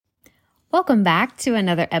Welcome back to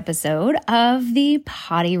another episode of the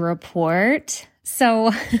Potty Report. So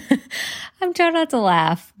I'm trying not to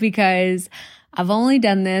laugh because I've only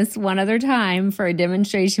done this one other time for a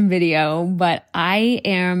demonstration video, but I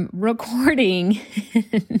am recording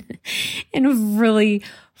in a really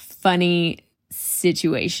funny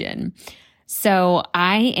situation. So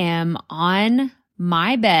I am on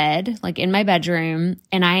my bed, like in my bedroom,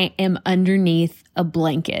 and I am underneath a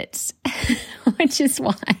blanket, which is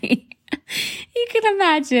why you can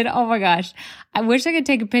imagine. Oh my gosh. I wish I could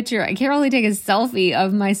take a picture. I can't really take a selfie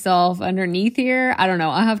of myself underneath here. I don't know.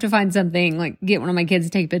 I'll have to find something, like get one of my kids to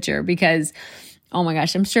take a picture because, oh my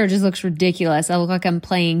gosh, I'm sure it just looks ridiculous. I look like I'm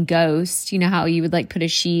playing ghost. You know how you would like put a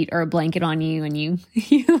sheet or a blanket on you and you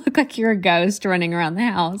look like you're a ghost running around the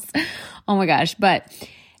house. Oh my gosh. But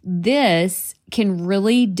this can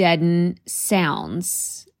really deaden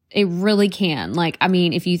sounds. It really can. Like, I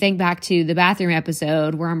mean, if you think back to the bathroom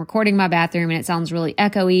episode where I'm recording my bathroom and it sounds really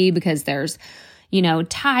echoey because there's,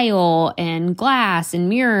 tile and glass and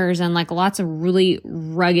mirrors and like lots of really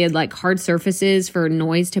rugged, like hard surfaces for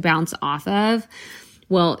noise to bounce off of.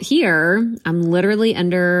 Well, here I'm literally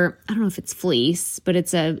under, I don't know if it's fleece, but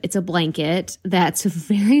it's a blanket that's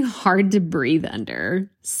very hard to breathe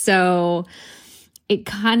under. So it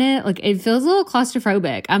kind of like, it feels a little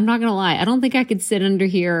claustrophobic. I'm not going to lie. I don't think I could sit under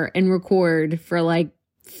here and record for like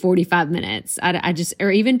 45 minutes. Or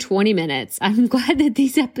even 20 minutes. I'm glad that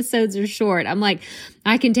these episodes are short. I'm like,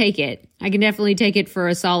 I can take it. I can definitely take it for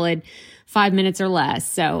a solid 5 minutes or less.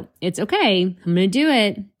 So it's okay. I'm going to do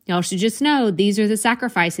it. Y'all should just know these are the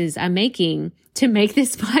sacrifices I'm making to make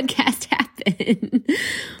this podcast happen.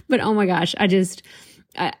 But oh my gosh,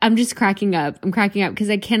 I'm just cracking up. I'm cracking up because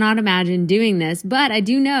I cannot imagine doing this, but I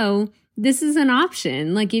do know this is an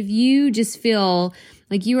option. Like if you just feel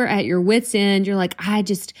like you are at your wit's end, you're like, I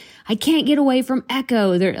can't get away from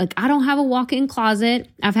echo. They're like, I don't have a walk-in closet.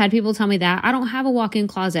 I've had people tell me that. I don't have a walk-in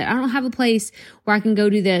closet. I don't have a place where I can go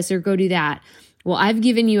do this or go do that. Well, I've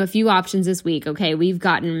given you a few options this week. Okay. We've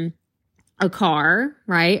gotten a car,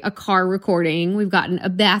 right? A car recording. We've gotten a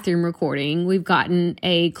bathroom recording. We've gotten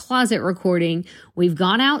a closet recording. We've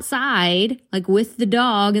gone outside, like with the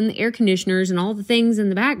dog and the air conditioners and all the things in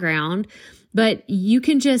the background. But you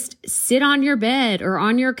can just sit on your bed or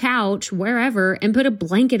on your couch, wherever, and put a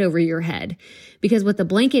blanket over your head. Because what the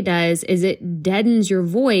blanket does is it deadens your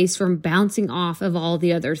voice from bouncing off of all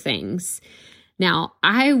the other things. Now,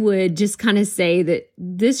 I would just kind of say that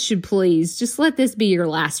this should please just let this be your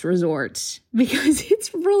last resort because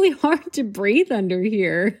it's really hard to breathe under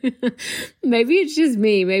here. Maybe it's just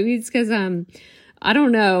me. Maybe it's because I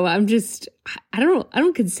don't know. I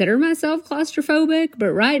don't consider myself claustrophobic,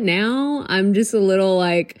 but right now I'm just a little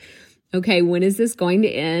like, okay, when is this going to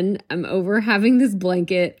end? I'm over having this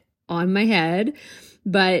blanket on my head,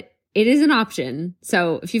 but it is an option.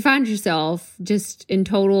 So if you find yourself just in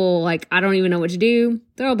total, like, I don't even know what to do,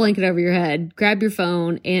 throw a blanket over your head, grab your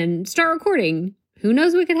phone and start recording. Who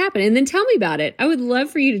knows what could happen? And then tell me about it. I would love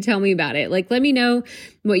for you to tell me about it. Like, let me know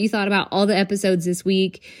what you thought about all the episodes this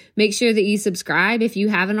week. Make sure that you subscribe if you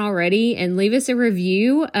haven't already and leave us a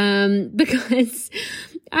review, because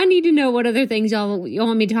I need to know what other things y'all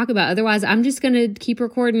want me to talk about. Otherwise, I'm just going to keep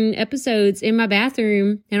recording episodes in my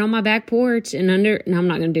bathroom and on my back porch and I'm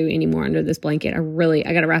not going to do any more under this blanket.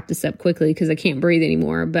 I got to wrap this up quickly because I can't breathe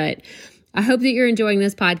anymore. But I hope that you're enjoying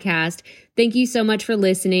this podcast. Thank you so much for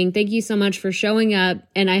listening. Thank you so much for showing up.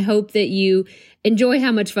 And I hope that you enjoy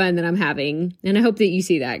how much fun that I'm having. And I hope that you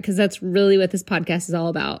see that because that's really what this podcast is all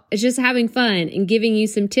about. It's just having fun and giving you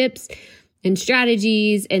some tips and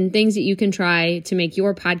strategies and things that you can try to make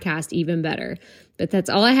your podcast even better. But that's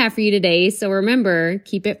all I have for you today. So remember,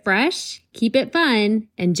 keep it fresh, keep it fun,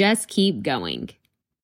 and just keep going.